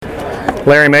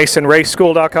Larry Mason,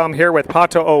 RaceSchool.com here with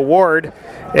Pato O'Ward,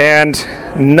 and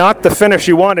not the finish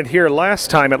you wanted here last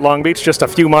time at Long Beach just a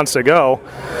few months ago.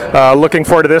 Looking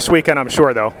forward to this weekend, I'm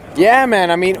sure, though. Yeah,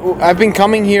 man. I mean, I've been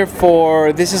coming here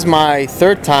this is my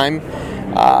third time.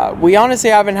 We honestly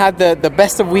haven't had the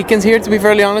best of weekends here, to be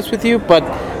fairly honest with you, but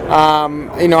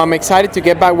I'm excited to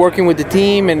get back working with the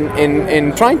team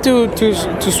and trying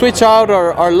to switch out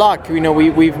our luck.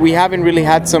 We haven't really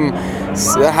had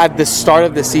the start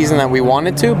of the season that we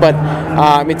wanted to, but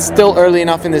it's still early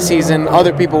enough in the season.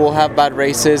 Other people will have bad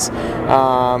races,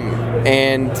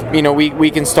 and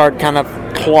we can start kind of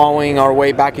clawing our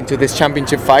way back into this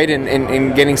championship fight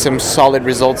and getting some solid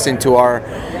results into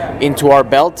our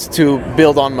belt to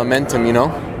build on momentum.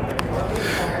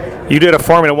 You did a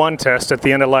Formula One test at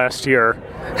the end of last year.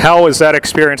 How is that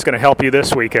experience going to help you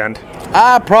this weekend?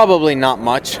 Probably not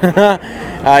much.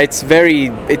 It's a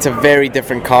very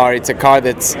different car. It's a car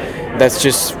that's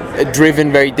just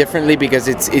driven very differently because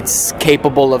it's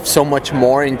capable of so much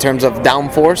more in terms of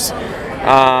downforce.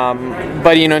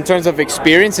 But in terms of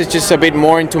experience, it's just a bit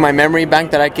more into my memory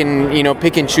bank that I can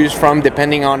pick and choose from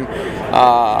depending on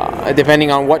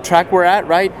what track we're at.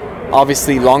 Right?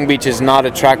 Obviously, Long Beach is not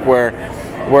a track where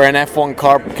an F1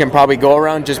 car can probably go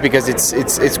around, just because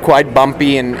it's quite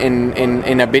bumpy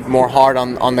and a bit more hard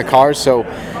on the cars. So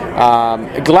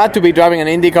glad to be driving an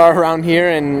Indy car around here,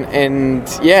 and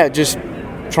just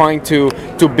trying to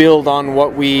build on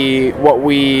what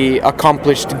we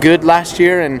accomplished good last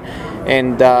year, and.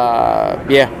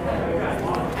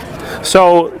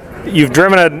 So you've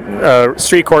driven a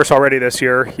street course already this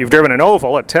year. You've driven an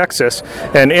oval at Texas.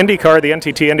 And IndyCar, the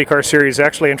NTT IndyCar Series,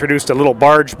 actually introduced a little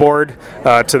barge board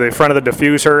to the front of the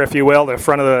diffuser, if you will, the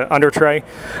front of the under tray.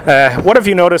 What have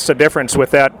you noticed a difference with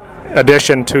that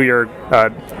addition to your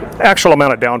actual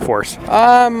amount of downforce?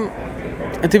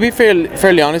 To be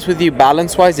fairly honest with you,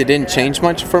 balance-wise, it didn't change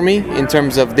much for me in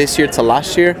terms of this year to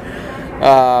last year.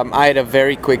 I had a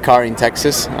very quick car in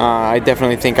Texas. I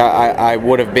definitely think I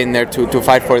would have been there to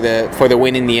fight for the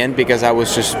win in the end, because I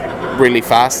was just really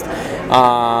fast.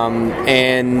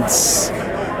 And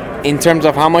in terms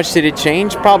of how much did it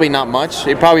change, probably not much.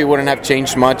 It probably wouldn't have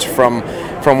changed much from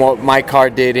what my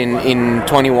car did in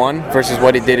 21 versus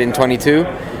what it did in 22.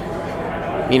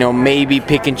 Maybe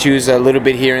pick and choose a little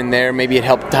bit here and there. Maybe it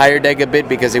helped tire deg a bit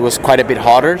because it was quite a bit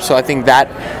hotter. So I think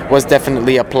that was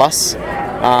definitely a plus.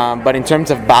 But in terms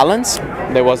of balance,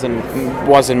 there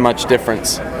wasn't much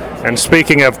difference. And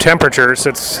speaking of temperatures,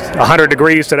 it's 100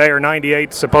 degrees today, or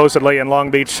 98 supposedly in Long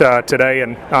Beach today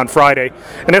and on Friday,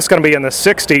 and it's going to be in the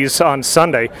 60s on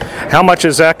Sunday. How much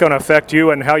is that going to affect you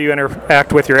and how you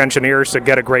interact with your engineers to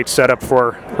get a great setup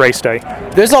for race day?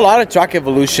 There's a lot of track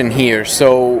evolution here,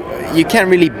 so you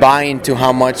can't really buy into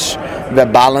how much the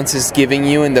balance is giving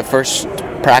you in the first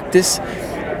practice.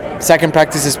 Second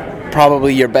practice is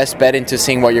probably your best bet into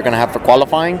seeing what you're going to have for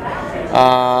qualifying.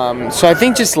 So I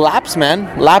think just laps,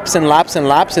 man. Laps and laps and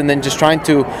laps, and then just trying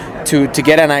to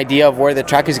get an idea of where the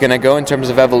track is going to go in terms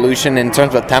of evolution, in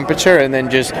terms of temperature, and then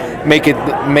just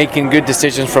making good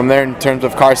decisions from there in terms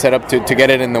of car setup to get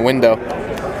it in the window.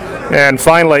 And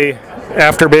finally,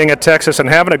 after being at Texas and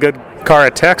having a good car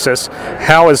at Texas,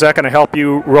 how is that going to help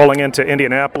you rolling into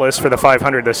Indianapolis for the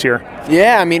 500 this year?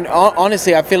 Yeah, I mean,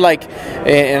 honestly, I feel like,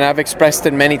 and I've expressed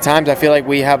it many times, I feel like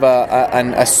we have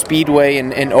a speedway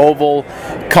and oval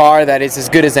car that is as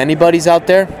good as anybody's out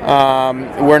there.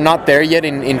 We're not there yet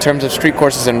in terms of street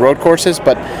courses and road courses,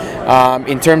 but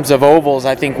in terms of ovals,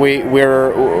 I think we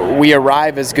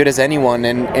arrive as good as anyone,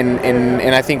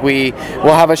 and I think we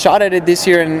will have a shot at it this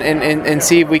year and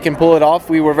see if we can pull it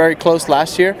off. We were very close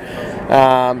last year.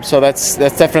 So that's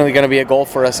definitely going to be a goal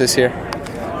for us this year.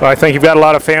 Well, I think you've got a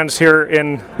lot of fans here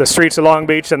in the streets of Long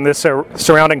Beach and this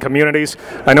surrounding communities.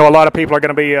 I know a lot of people are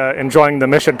going to be enjoying the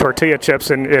Mission tortilla chips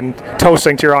and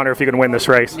toasting to your honor if you can win this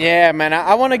race. Yeah, man,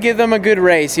 I want to give them a good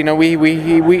race.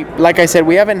 We like I said,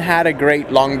 we haven't had a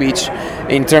great Long Beach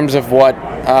in terms of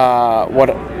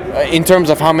in terms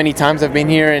of how many times I've been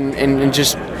here and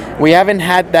just. We haven't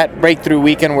had that breakthrough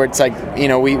weekend where it's like,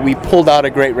 we pulled out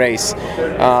a great race.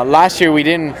 Last year we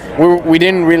didn't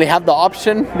really have the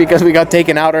option because we got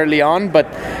taken out early on,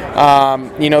 but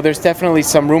there's definitely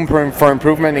some room for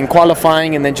improvement in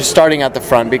qualifying and then just starting at the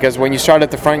front, because when you start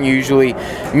at the front you usually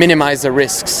minimize the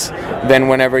risks than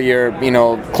whenever you're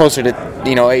closer to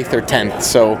 8th or 10th.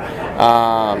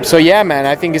 So yeah, man,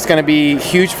 I think it's going to be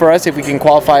huge for us if we can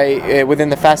qualify within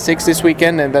the Fast Six this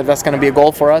weekend, and that's going to be a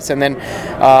goal for us. And then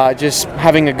just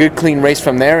having a good, clean race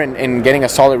from there and getting a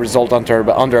solid result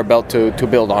under our belt to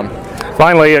build on.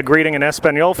 Finally, a greeting in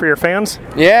Espanol for your fans.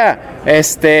 Yeah,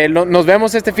 nos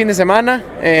vemos este fin de semana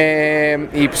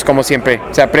y pues como siempre,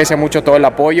 se aprecia mucho todo el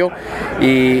apoyo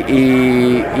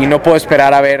y no puedo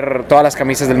esperar a ver todas las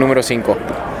camisas del número 5.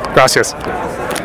 Gracias.